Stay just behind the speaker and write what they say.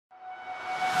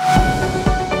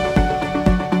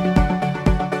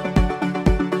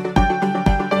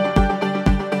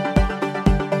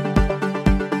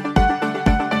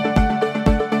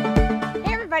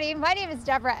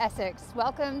Deborah Essex.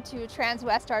 Welcome to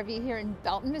Transwest RV here in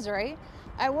Belton, Missouri.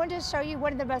 I wanted to show you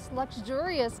one of the most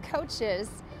luxurious coaches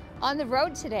on the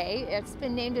road today. It's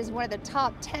been named as one of the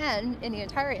top 10 in the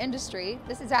entire industry.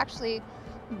 This is actually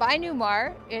by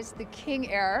Newmar. It's the King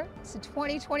Aire. It's a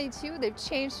 2022. They've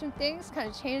changed some things, kind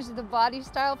of changed the body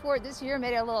style for it this year,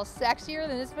 made it a little sexier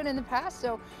than it's been in the past.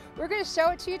 So we're going to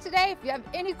show it to you today. If you have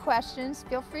any questions,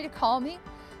 feel free to call me.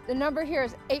 The number here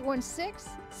is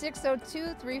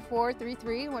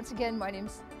 816-602-3433. Once again, my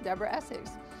name's Deborah Essex.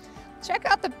 Check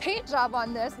out the paint job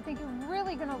on this. I think you're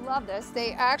really gonna love this.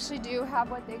 They actually do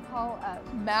have what they call a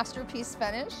masterpiece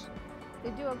finish. They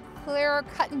do a clear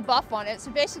cut and buff on it. So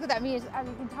basically that means, as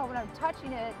you can tell when I'm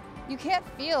touching it, you can't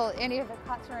feel any of the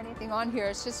cuts or anything on here.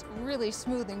 It's just really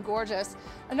smooth and gorgeous.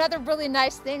 Another really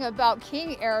nice thing about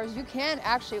King Aire is you can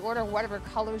actually order whatever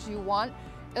colors you want,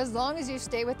 as long as you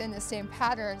stay within the same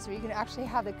pattern, so you can actually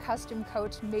have the custom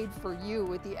coach made for you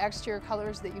with the exterior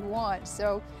colors that you want.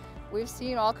 So we've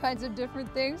seen all kinds of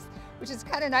different things, which is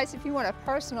kind of nice if you want to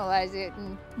personalize it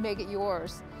and make it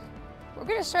yours. We're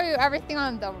going to show you everything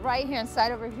on the right-hand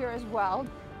side over here as well.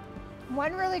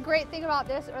 One really great thing about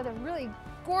this are the really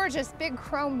gorgeous big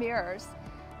chrome mirrors.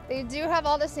 They do have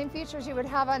all the same features you would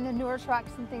have on the newer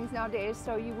trucks and things nowadays.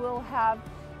 So you will have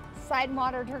side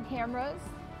monitor cameras.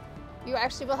 You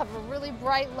actually will have a really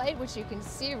bright light, which you can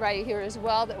see right here as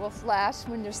well, that will flash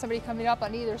when there's somebody coming up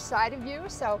on either side of you.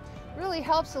 So it really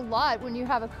helps a lot when you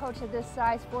have a coach of this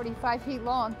size, 45 feet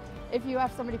long, if you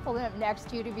have somebody pulling up next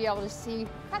to you, to be able to see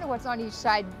kind of what's on each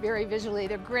side very visually.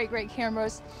 They're great, great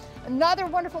cameras. Another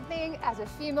wonderful thing as a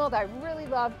female that I really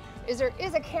love is there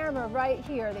is a camera right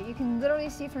here that you can literally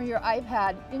see from your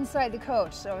iPad inside the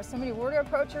coach. So if somebody were to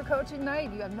approach your coach at night,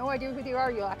 you have no idea who they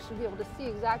are, you'll actually be able to see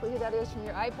exactly who that is from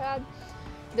your iPad.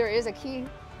 There is a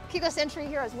keyless entry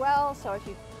here as well. So if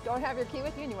you don't have your key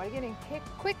with you and you want to get in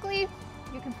quickly,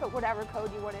 you can put whatever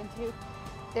code you want into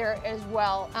there as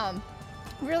well.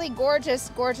 Really gorgeous,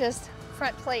 gorgeous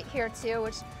front plate here too,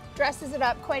 which dresses it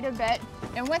up quite a bit.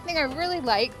 And one thing I really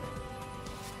like,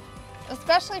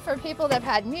 especially for people that have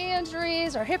had knee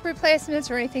injuries or hip replacements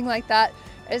or anything like that,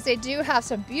 is they do have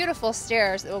some beautiful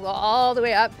stairs that will go all the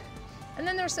way up. And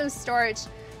then there's some storage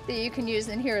that you can use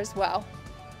in here as well.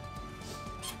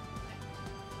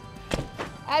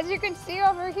 As you can see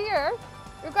over here,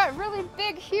 we've got really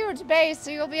big, huge bays,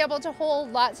 so you'll be able to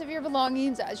hold lots of your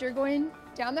belongings as you're going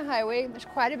down the highway. There's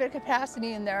quite a bit of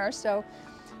capacity in there, so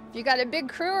if you got a big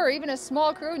crew or even a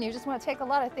small crew and you just want to take a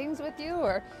lot of things with you,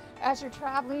 or as you're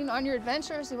traveling on your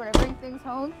adventures, you want to bring things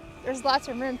home, there's lots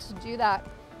of room to do that.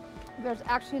 There's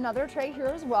actually another tray here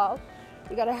as well.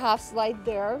 You got a half slide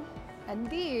there, and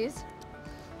these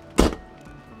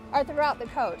are throughout the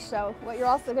coach. So what you're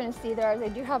also going to see there is they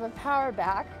do have a power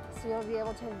back, so you'll be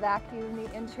able to vacuum the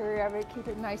interior of it, keep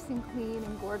it nice and clean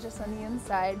and gorgeous on the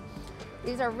inside.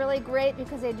 These are really great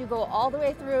because they do go all the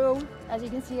way through. As you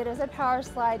can see, it is a power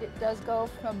slide. It does go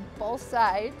from both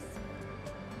sides.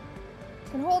 You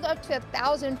can hold up to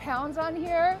 1,000 pounds on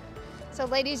here. So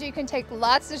ladies, you can take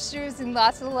lots of shoes and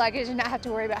lots of luggage and not have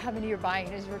to worry about how many you're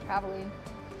buying as you're traveling.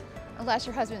 Unless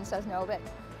your husband says no, but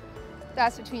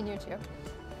that's between you two.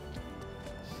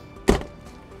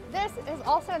 This is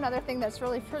also another thing that's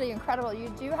really pretty incredible. You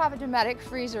do have a Dometic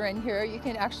freezer in here. You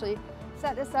can actually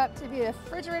set this up to be a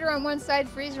refrigerator on one side,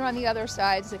 freezer on the other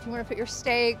side. So if you want to put your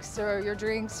steaks or your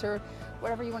drinks or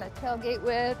whatever you want to tailgate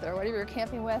with or whatever you're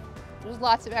camping with, there's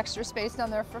lots of extra space down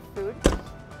there for food.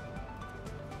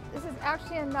 This is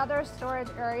actually another storage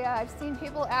area. I've seen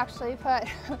people actually put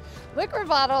liquor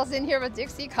bottles in here with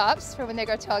Dixie cups for when they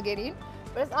go tailgating,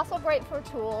 but it's also great for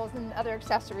tools and other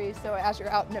accessories. So as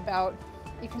you're out and about,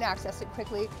 you can access it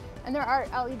quickly. And there are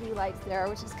LED lights there,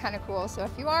 which is kind of cool. So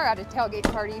if you are at a tailgate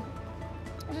party,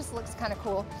 it just looks kind of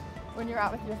cool when you're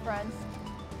out with your friends.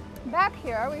 Back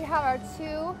here, we have our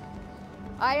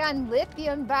 2-ion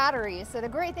lithium batteries. So the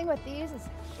great thing with these is,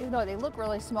 even though they look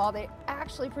really small, they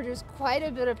actually produce quite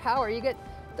a bit of power. You get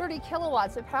 30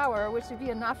 kilowatts of power, which would be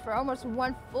enough for almost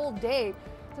one full day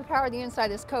to power the inside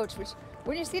of this coach, which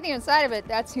when you see the inside of it,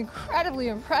 that's incredibly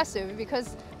impressive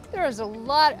because there's a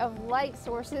lot of light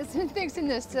sources and things in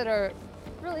this that are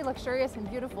really luxurious and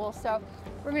beautiful. So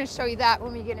we're going to show you that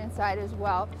when we get inside as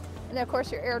well. And then of course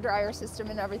your air dryer system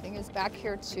and everything is back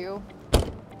here too.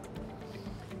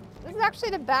 This is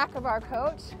actually the back of our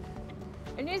coach.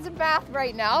 It needs a bath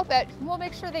right now, but we'll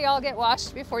make sure they all get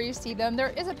washed before you see them. There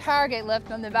is a power gate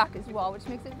lift on the back as well, which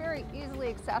makes it very easily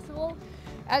accessible.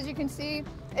 As you can see,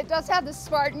 it does have the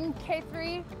Spartan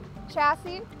K3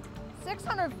 chassis,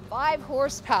 605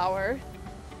 horsepower.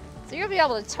 So you'll be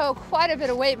able to tow quite a bit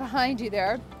of weight behind you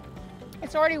there.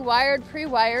 It's already wired,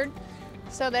 pre-wired.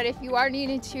 so that if you are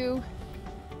needing to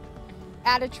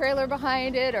add a trailer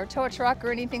behind it or tow a truck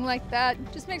or anything like that,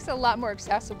 it just makes it a lot more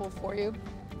accessible for you.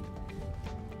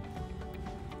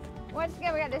 Once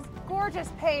again, we got this gorgeous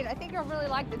paint. I think you'll really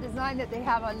like the design that they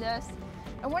have on this.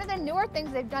 And one of the newer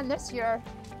things they've done this year,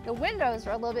 the windows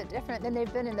are a little bit different than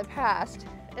they've been in the past,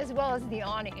 as well as the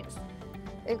awnings.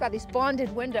 They've got these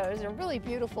bonded windows. They're really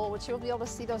beautiful, which you'll be able to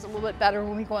see those a little bit better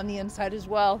when we go on the inside as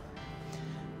well.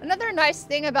 Another nice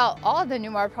thing about all of the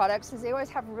Newmar products is they always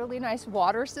have really nice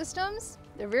water systems.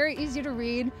 They're very easy to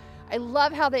read. I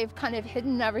love how they've kind of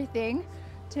hidden everything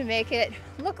to make it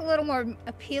look a little more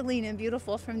appealing and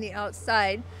beautiful from the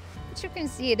outside. But you can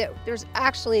see that there's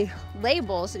actually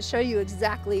labels that show you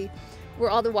exactly where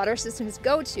all the water systems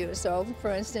go to. So for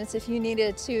instance, if you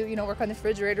needed to, work on the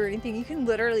refrigerator or anything, you can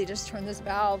literally just turn this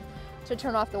valve to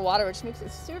turn off the water, which makes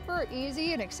it super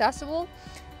easy and accessible.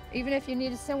 Even if you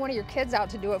need to send one of your kids out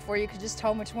to do it for you, you could just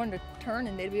tell them which one to turn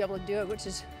and they'd be able to do it, which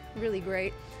is really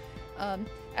great.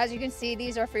 As you can see,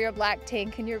 these are for your black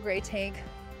tank and your gray tank.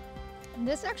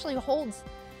 This actually holds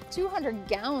 200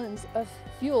 gallons of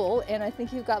fuel, and I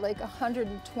think you've got like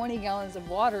 120 gallons of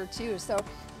water too. So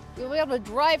you'll be able to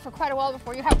drive for quite a while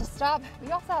before you have to stop.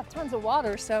 You also have tons of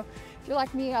water, so if you're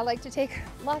like me, I like to take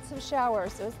lots of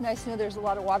showers, so it's nice to know there's a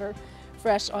lot of water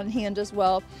fresh on hand as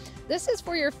well. This is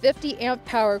for your 50 amp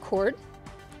power cord.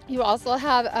 You also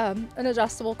have an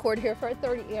adjustable cord here for a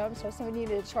 30 amp, so if somebody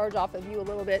needed to charge off of you a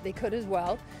little bit, they could as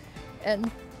well.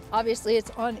 And obviously it's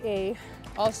on a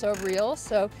also reel,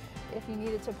 so if you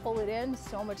needed to pull it in,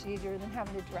 so much easier than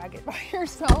having to drag it by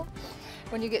yourself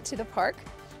when you get to the park.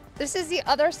 This is the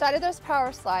other side of those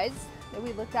power slides that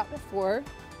we looked at before.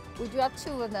 We do have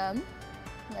two of them,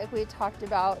 like we talked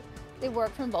about. They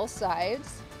work from both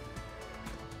sides.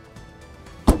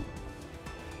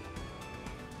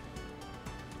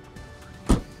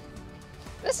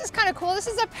 This is kind of cool. This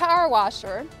is a power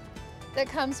washer that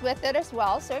comes with it as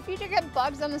well. So if you do get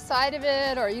bugs on the side of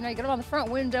it, or you get them on the front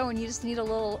window and you just need a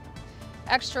little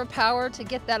extra power to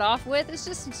get that off with, it's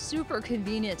just super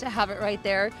convenient to have it right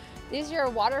there. These are your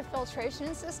water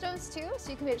filtration systems too,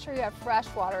 so you can make sure you have fresh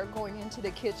water going into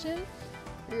the kitchen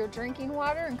for your drinking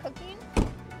water and cooking.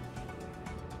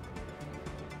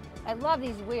 I love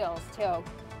these wheels too. I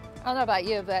don't know about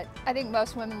you, but I think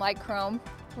most women like chrome.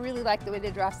 Really like the way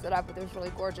they dressed it up with those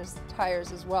really gorgeous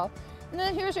tires as well. And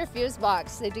then here's your fuse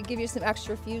box. They did give you some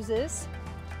extra fuses,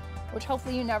 which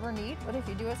hopefully you never need, but if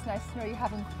you do, it's nice to know you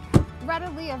have them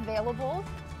readily available.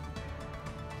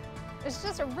 It's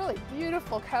just a really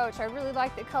beautiful coach. I really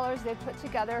like the colors they put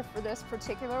together for this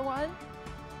particular one.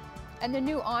 And the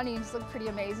new awnings look pretty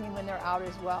amazing when they're out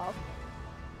as well.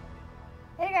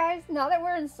 Hey guys, now that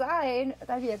we're inside,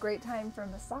 that'd be a great time for a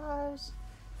massage.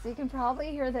 So you can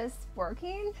probably hear this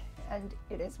working, and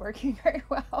it is working very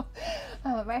well. I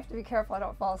have to be careful I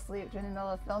don't fall asleep during the middle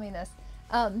of filming this.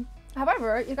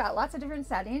 However, you've got lots of different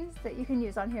settings that you can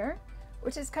use on here,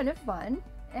 which is kind of fun.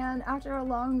 And after a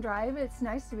long drive, it's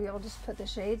nice to be able to just put the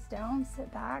shades down,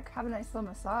 sit back, have a nice little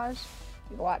massage.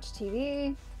 You can watch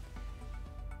TV.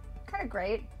 Kind of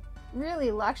great.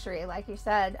 Really luxury, like you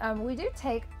said. We do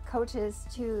take coaches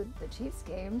to the Chiefs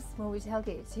games when we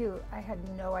tailgate too. I had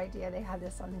no idea they had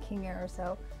this on the King Aire,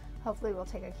 so hopefully we'll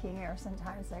take a King Aire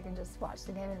sometime so I can just watch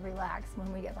the game and relax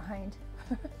when we get behind.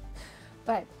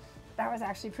 But that was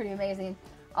actually pretty amazing.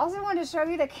 Also wanted to show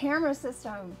you the camera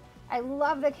system. I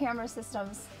love the camera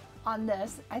systems on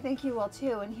this. I think you will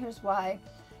too, and here's why.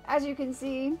 As you can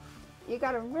see, you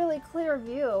got a really clear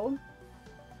view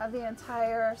of the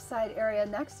entire side area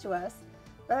next to us.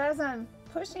 But as I'm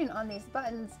pushing on these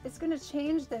buttons, it's going to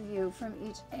change the view from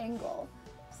each angle.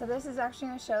 So this is actually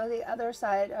going to show the other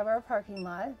side of our parking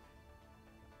lot.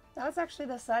 That's actually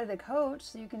the side of the coach,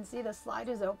 so you can see the slide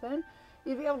is open.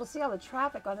 You'd be able to see all the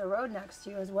traffic on the road next to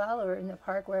you as well, or in the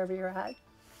park, wherever you're at.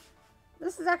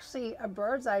 This is actually a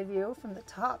bird's eye view from the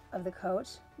top of the coach,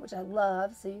 which I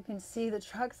love. So you can see the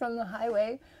trucks on the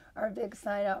highway, our big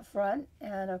sign out front,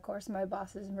 and of course my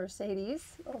boss's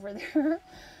Mercedes over there.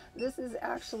 This is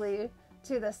actually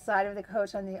to the side of the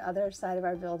coach on the other side of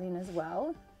our building as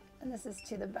well. And this is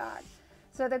to the back.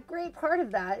 So the great part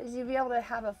of that is you'll be able to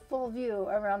have a full view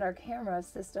around our camera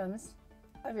systems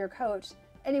of your coach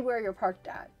anywhere you're parked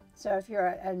at. So if you're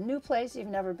at a new place you've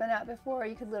never been at before,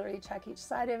 you could literally check each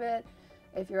side of it.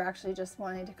 If you're actually just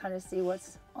wanting to kind of see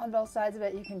what's on both sides of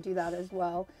it, you can do that as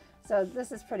well. So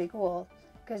this is pretty cool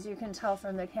because you can tell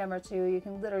from the camera too. You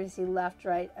can literally see left,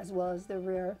 right, as well as the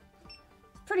rear.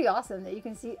 It's pretty awesome that you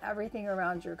can see everything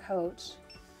around your coach.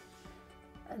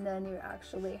 And then you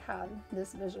actually have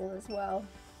this visual as well.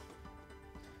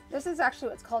 This is actually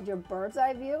what's called your bird's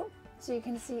eye view. So you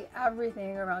can see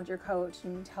everything around your coach.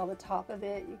 You can tell the top of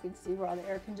it. You can see where all the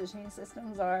air conditioning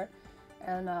systems are.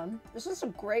 And it's just a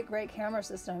great camera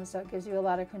system. So it gives you a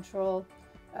lot of control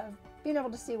of being able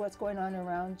to see what's going on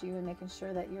around you and making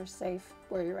sure that you're safe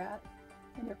where you're at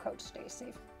and your coach stays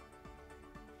safe.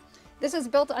 This is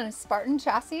built on a Spartan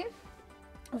chassis,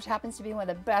 which happens to be one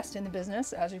of the best in the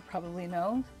business, as you probably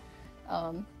know.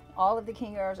 All of the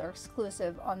King Aires are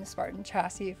exclusive on the Spartan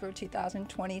chassis for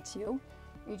 2022.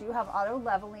 You do have auto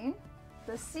leveling.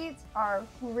 The seats are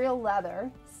real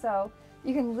leather, so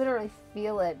you can literally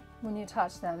feel it when you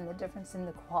touch them. The difference in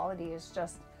the quality is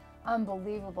just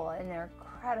unbelievable, and they're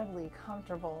incredibly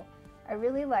comfortable. I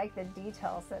really like the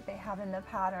details that they have in the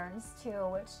patterns too,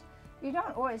 which you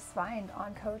don't always find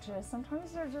on coaches.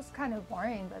 Sometimes they're just kind of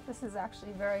boring, but this is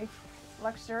actually very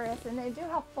luxurious, and they do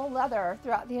have full leather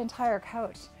throughout the entire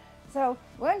coach. So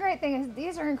one great thing is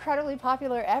these are incredibly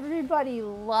popular. Everybody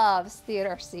loves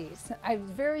theater seats.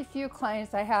 Very few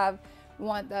clients I have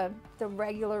want the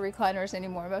regular recliners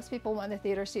anymore. Most people want the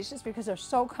theater seats just because they're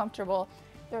so comfortable.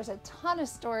 There's a ton of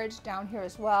storage down here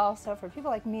as well. So for people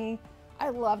like me, I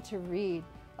love to read.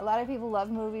 A lot of people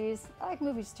love movies. I like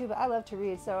movies too, but I love to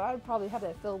read. So I would probably have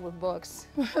that filled with books,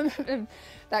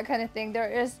 that kind of thing.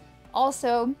 There is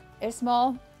also a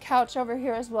small couch over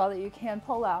here as well that you can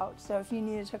pull out. So if you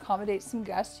needed to accommodate some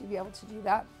guests, you'd be able to do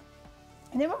that.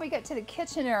 And then when we get to the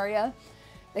kitchen area,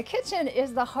 the kitchen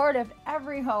is the heart of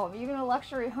every home, even a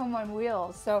luxury home on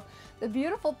wheels. So the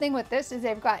beautiful thing with this is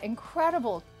they've got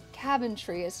incredible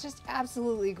cabinetry. It's just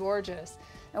absolutely gorgeous.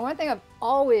 And one thing I've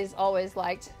always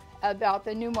liked about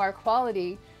the Newmar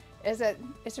quality is that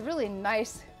it's a really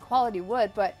nice quality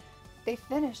wood, but they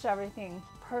finished everything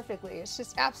perfectly. It's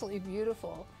just absolutely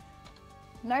beautiful.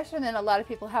 Nicer than a lot of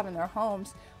people have in their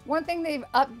homes. One thing they've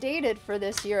updated for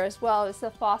this year as well is the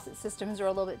faucet systems are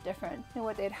a little bit different than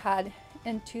what they'd had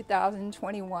in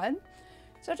 2021.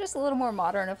 So just a little more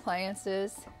modern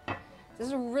appliances. This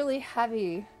is a really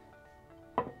heavy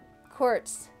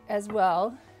quartz as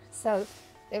well. So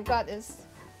they've got this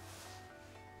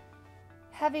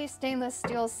heavy stainless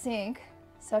steel sink.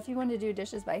 So if you want to do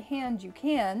dishes by hand, you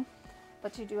can,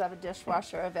 but you do have a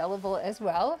dishwasher available as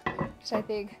well, which I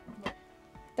think.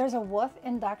 There's a Wolf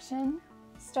induction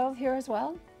stove here as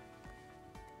well.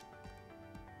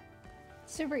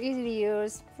 Super easy to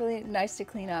use, really nice to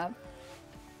clean up.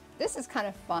 This is kind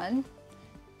of fun.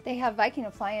 They have Viking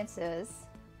appliances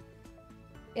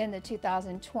in the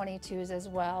 2022s as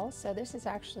well. So this is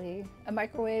actually a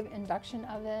microwave induction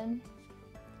oven.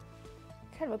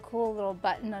 Kind of a cool little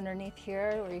button underneath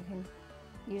here where you can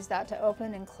use that to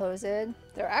open and close it.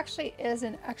 There actually is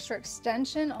an extra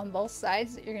extension on both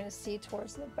sides that you're going to see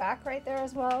towards the back right there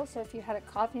as well. So if you had a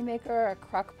coffee maker, a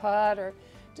crock pot, or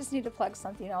just need to plug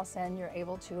something else in, you're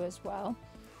able to as well.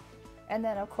 And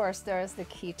then of course there's the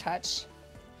key touch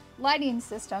lighting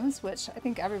systems, which I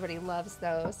think everybody loves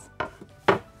those.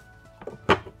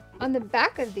 On the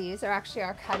back of these are actually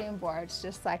our cutting boards,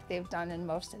 just like they've done in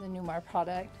most of the Newmar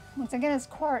product. Once again, it's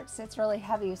quartz, it's really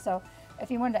heavy, so if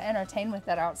you wanted to entertain with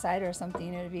that outside or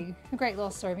something, it would be a great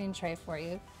little serving tray for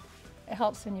you. It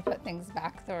helps when you put things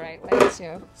back the right way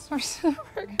too.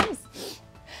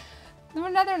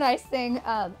 Another nice thing,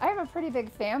 I have a pretty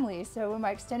big family, so when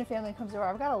my extended family comes over,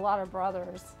 I've got a lot of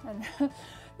brothers. And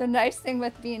the nice thing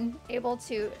with being able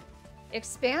to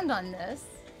expand on this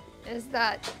is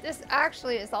that this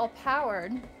actually is all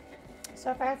powered. So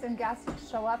if I had some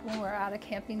guests show up when we're at a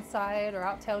camping site or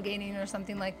out tailgating or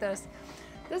something like this,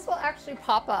 this will actually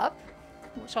pop up,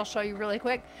 which I'll show you really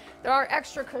quick. There are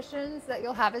extra cushions that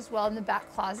you'll have as well in the back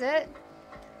closet.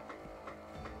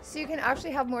 So you can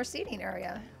actually have more seating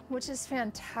area, which is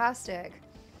fantastic.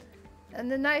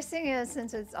 And the nice thing is,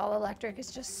 since it's all electric,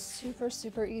 it's just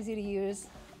super easy to use.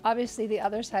 Obviously the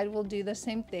other side will do the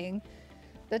same thing.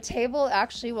 The table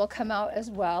actually will come out as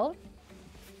well.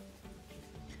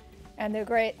 And the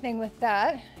great thing with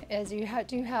that is you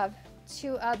do have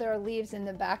two other leaves in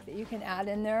the back that you can add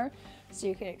in there, so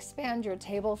you can expand your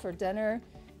table for dinner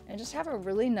and just have a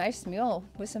really nice meal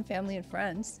with some family and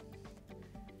friends.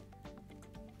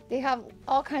 They have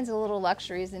all kinds of little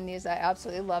luxuries in these. I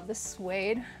absolutely love the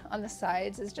suede on the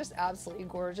sides. It's just absolutely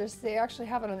gorgeous. They actually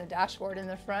have it on the dashboard in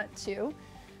the front too,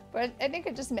 but I think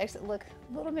it just makes it look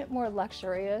a little bit more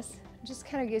luxurious. It just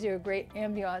kind of gives you a great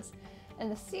ambiance.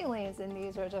 And the ceilings in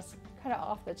these are just kind of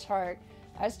off the chart.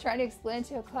 I was trying to explain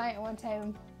to a client one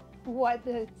time what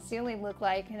the ceiling looked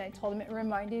like, and I told him it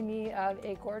reminded me of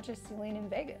a gorgeous ceiling in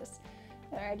Vegas.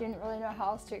 And I didn't really know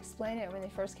how else to explain it when they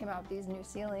first came out with these new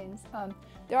ceilings.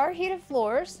 There are heated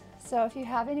floors, so if you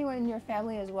have anyone in your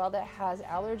family as well that has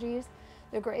allergies,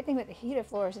 the great thing with the heated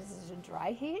floors is it's a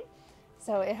dry heat.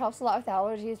 So it helps a lot with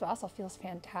allergies, but also feels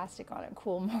fantastic on a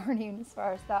cool morning as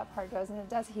far as that part goes. And it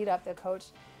does heat up the coach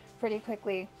pretty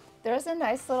quickly. There's a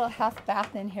nice little half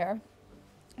bath in here.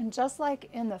 And just like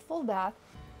in the full bath,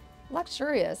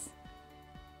 luxurious.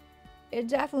 It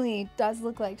definitely does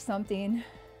look like something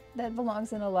that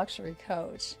belongs in a luxury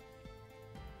coach.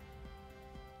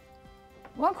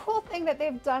 One cool thing that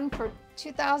they've done for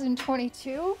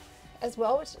 2022 as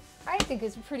well, which I think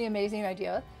is a pretty amazing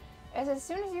idea, is as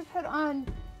soon as you put on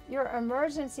your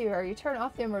emergency or you turn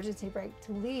off the emergency brake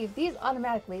to leave, these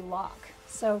automatically lock.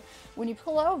 So when you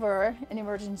pull over and the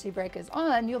emergency brake is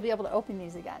on, you'll be able to open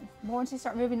these again. But once you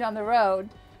start moving down the road,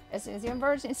 as soon as the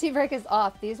emergency brake is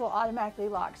off, these will automatically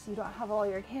lock, so you don't have all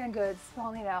your canned goods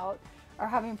falling out or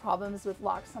having problems with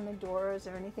locks on the doors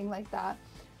or anything like that.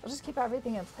 It'll just keep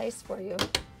everything in place for you.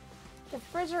 The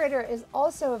refrigerator is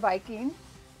also a Viking,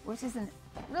 which is a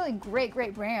really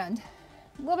great brand.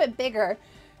 A little bit bigger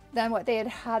than what they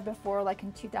had before, like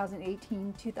in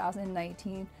 2018,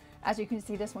 2019. As you can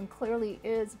see, this one clearly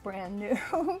is brand new.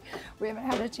 We haven't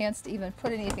had a chance to even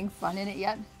put anything fun in it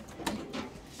yet.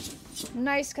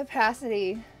 Nice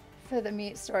capacity for the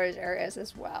meat storage areas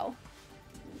as well.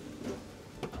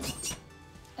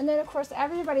 And then of course,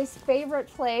 everybody's favorite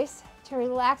place to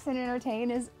relax and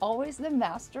entertain is always the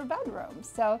master bedroom.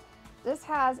 So this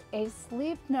has a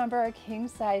Sleep Number king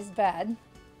size bed.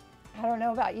 I don't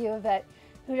know about you, but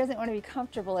who doesn't want to be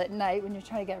comfortable at night when you're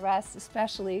trying to get rest,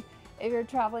 especially if you're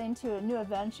traveling to a new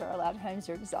adventure? A lot of times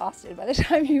you're exhausted by the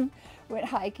time you went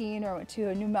hiking or went to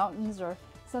a new mountains or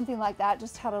something like that.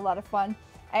 Just had a lot of fun.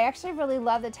 I actually really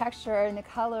love the texture and the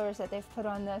colors that they've put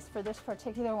on this for this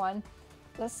particular one.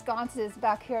 The sconces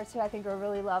back here too, I think are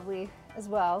really lovely as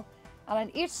well. And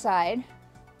on each side,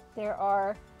 there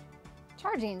are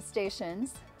charging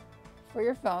stations for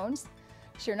your phones,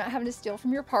 so you're not having to steal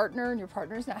from your partner and your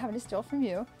partner's not having to steal from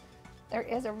you. There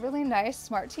is a really nice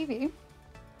smart TV.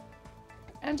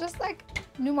 And just like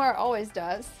Newmar always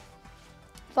does,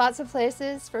 lots of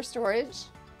places for storage.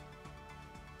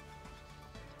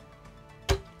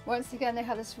 Once again, they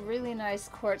have this really nice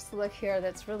quartz look here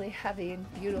that's really heavy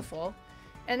and beautiful.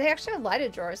 And they actually have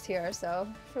lighted drawers here, so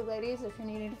for ladies, if you're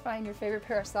needing to find your favorite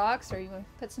pair of socks or you want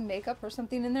to put some makeup or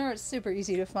something in there, it's super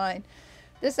easy to find.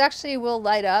 This actually will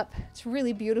light up. It's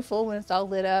really beautiful when it's all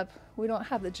lit up. We don't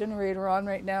have the generator on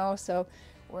right now, so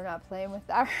we're not playing with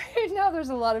that right now.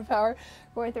 There's a lot of power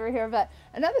going through here. But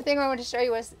another thing I wanted to show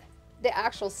you was the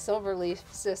actual silver leaf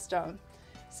system.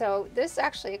 So this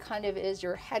actually kind of is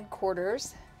your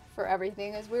headquarters for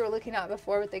everything. As we were looking at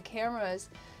before with the cameras,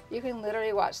 you can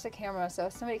literally watch the camera. So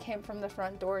if somebody came from the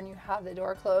front door and you have the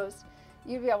door closed,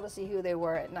 you'd be able to see who they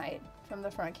were at night. From the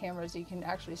front cameras, you can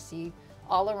actually see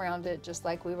all around it, just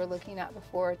like we were looking at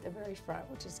before at the very front,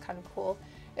 which is kind of cool.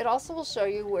 It also will show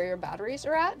you where your batteries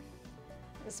are at,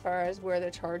 as far as where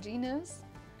the charging is.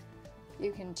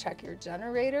 You can check your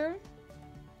generator.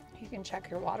 You can check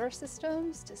your water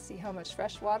systems to see how much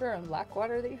fresh water and black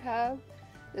water that you have.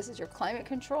 This is your climate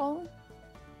control,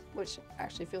 which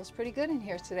actually feels pretty good in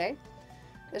here today.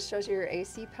 This shows you your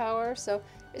AC power, so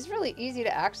it's really easy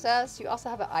to access. You also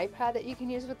have an iPad that you can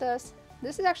use with this.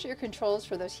 This is actually your controls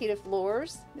for those heated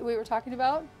floors that we were talking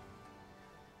about.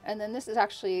 And then this is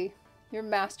actually your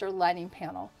master lighting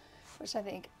panel, which I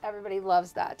think everybody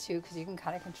loves that too, because you can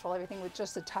kind of control everything with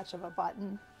just a touch of a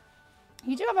button.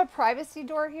 You do have a privacy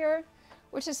door here,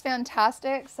 which is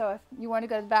fantastic. So if you want to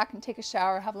go back and take a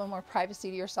shower, have a little more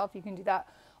privacy to yourself, you can do that.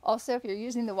 Also, if you're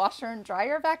using the washer and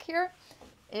dryer back here,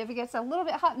 if it gets a little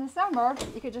bit hot in the summer,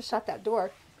 you could just shut that door.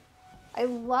 I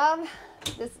love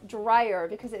this dryer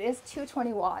because it is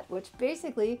 220 watt, which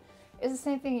basically is the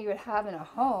same thing you would have in a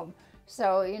home.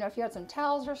 So, you know, if you had some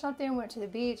towels or something, went to the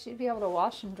beach, you'd be able to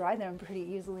wash and dry them pretty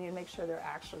easily and make sure they're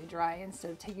actually dry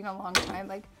instead of taking a long time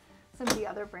like some of the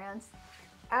other brands.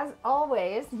 As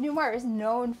always, Newmar is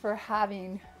known for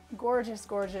having gorgeous,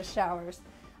 gorgeous showers.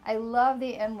 I love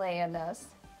the inlay in this.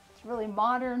 It's really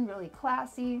modern, really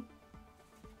classy.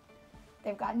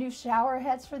 They've got new shower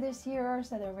heads for this year,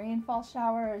 so the rainfall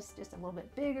shower is just a little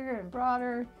bit bigger and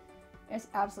broader. It's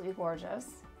absolutely gorgeous.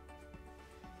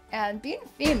 And being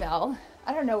female,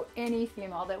 I don't know any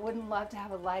female that wouldn't love to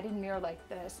have a lighted mirror like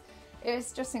this.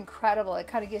 It's just incredible. It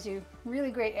kind of gives you really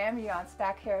great ambiance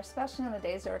back here, especially on the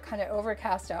days that are kind of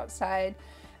overcast outside.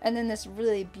 And then this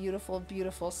really beautiful,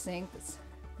 beautiful sink that's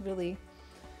really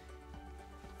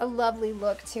a lovely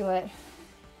look to it.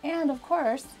 And of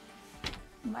course,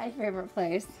 my favorite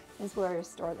place is where you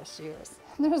store the shoes.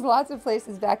 There's lots of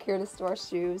places back here to store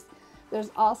shoes. There's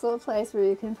also a place where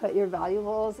you can put your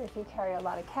valuables if you carry a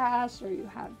lot of cash or you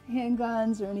have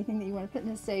handguns or anything that you want to put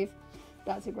in a safe.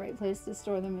 That's a great place to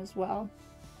store them as well.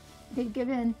 They've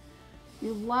given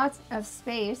you lots of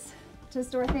space to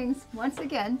store things, once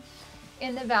again,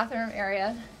 in the bathroom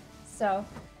area. So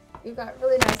you've got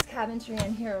really nice cabinetry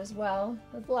in here as well,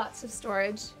 with lots of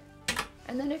storage.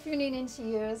 And then if you're needing to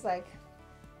use like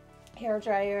hair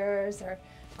dryers or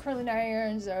curling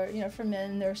irons, or for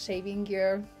men, their shaving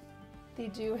gear, they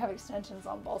do have extensions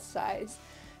on both sides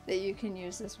that you can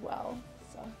use as well.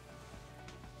 So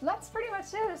that's pretty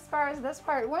much it as far as this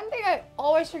part. One thing I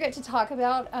always forget to talk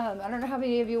about, I don't know how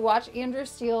many of you watch Andrew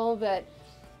Steele, but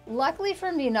luckily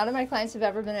for me, none of my clients have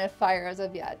ever been in a fire as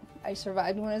of yet. I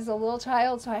survived when I was a little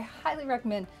child, so I highly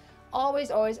recommend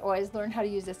always learn how to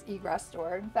use this egress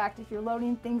door. In fact, if you're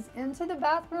loading things into the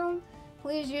bathroom,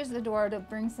 please use the door to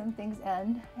bring some things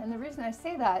in. And the reason I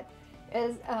say that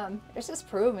is it's just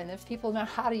proven if people know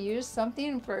how to use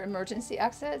something for emergency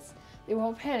exits, they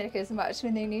won't panic as much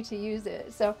when they need to use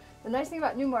it. So the nice thing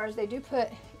about Newmar is they do put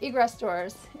egress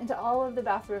doors into all of the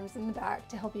bathrooms in the back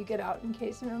to help you get out in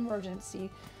case of an emergency.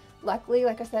 Luckily,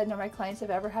 like I said, none of my clients have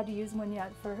ever had to use one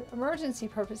yet for emergency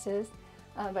purposes.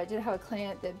 But I did have a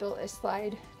client that built a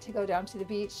slide to go down to the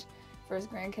beach for his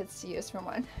grandkids to use from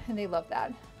one, and they love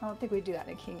that. I don't think we do that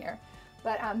in King Aire.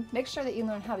 But make sure that you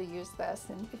learn how to use this,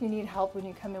 and if you need help when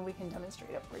you come in, we can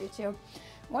demonstrate it for you too.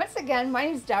 Once again, my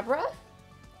name is Deborah,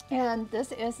 and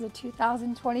this is the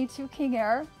 2022 King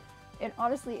Aire. It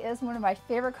honestly is one of my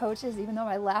favorite coaches, even though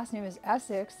my last name is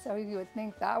Essex, so you would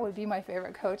think that would be my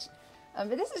favorite coach.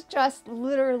 But this is just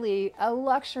literally a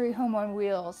luxury home on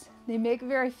wheels. They make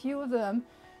very few of them.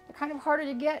 They're kind of harder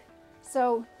to get,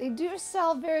 so they do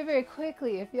sell very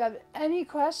quickly. If you have any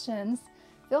questions,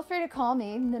 feel free to call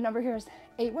me. The number here is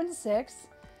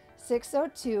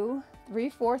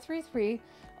 816-602-3433.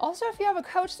 Also, if you have a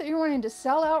coach that you're wanting to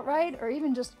sell outright or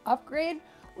even just upgrade,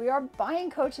 we are buying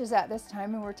coaches at this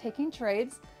time and we're taking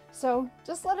trades. So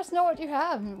just let us know what you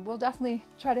have and we'll definitely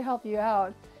try to help you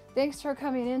out. Thanks for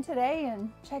coming in today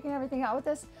and checking everything out with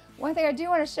us. One thing I do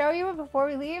want to show you before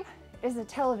we leave is the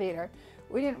televator.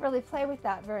 We didn't really play with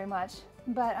that very much,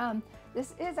 but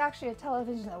this is actually a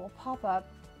television that will pop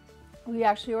up. We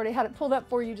actually already had it pulled up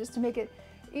for you just to make it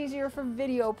easier for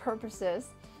video purposes,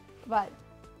 but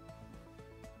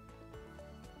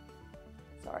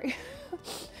sorry,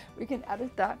 we can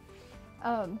edit that.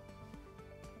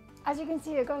 As you can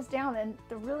see, it goes down, and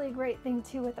the really great thing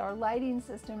too with our lighting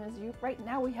system is right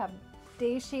now we have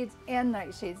day shades and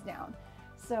night shades down.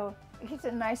 So it keeps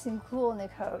it nice and cool in the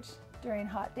coach during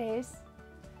hot days.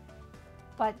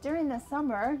 But during the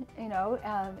summer, in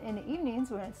the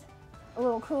evenings when it's a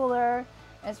little cooler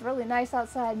and it's really nice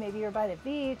outside, maybe you're by the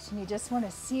beach and you just want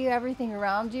to see everything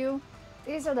around you,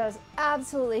 these are those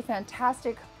absolutely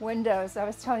fantastic windows I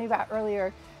was telling you about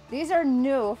earlier. These are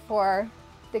new for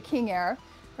the King Aire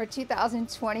for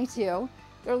 2022.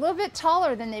 They're a little bit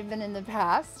taller than they've been in the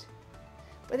past,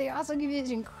 but they also give you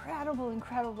these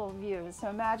incredible views. So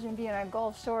imagine being on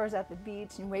Gulf Shores at the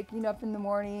beach and waking up in the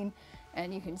morning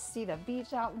and you can see the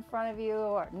beach out in front of you,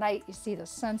 or at night you see the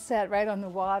sunset right on the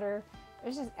water.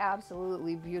 It's just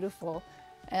absolutely beautiful.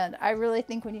 And I really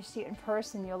think when you see it in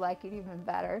person, you'll like it even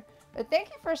better. But thank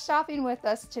you for shopping with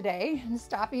us today and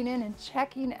stopping in and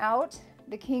checking out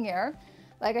the King Aire.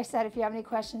 Like I said, if you have any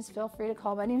questions, feel free to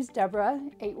call. My name is Deborah,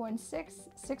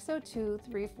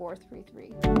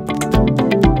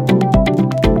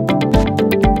 816-602-3433.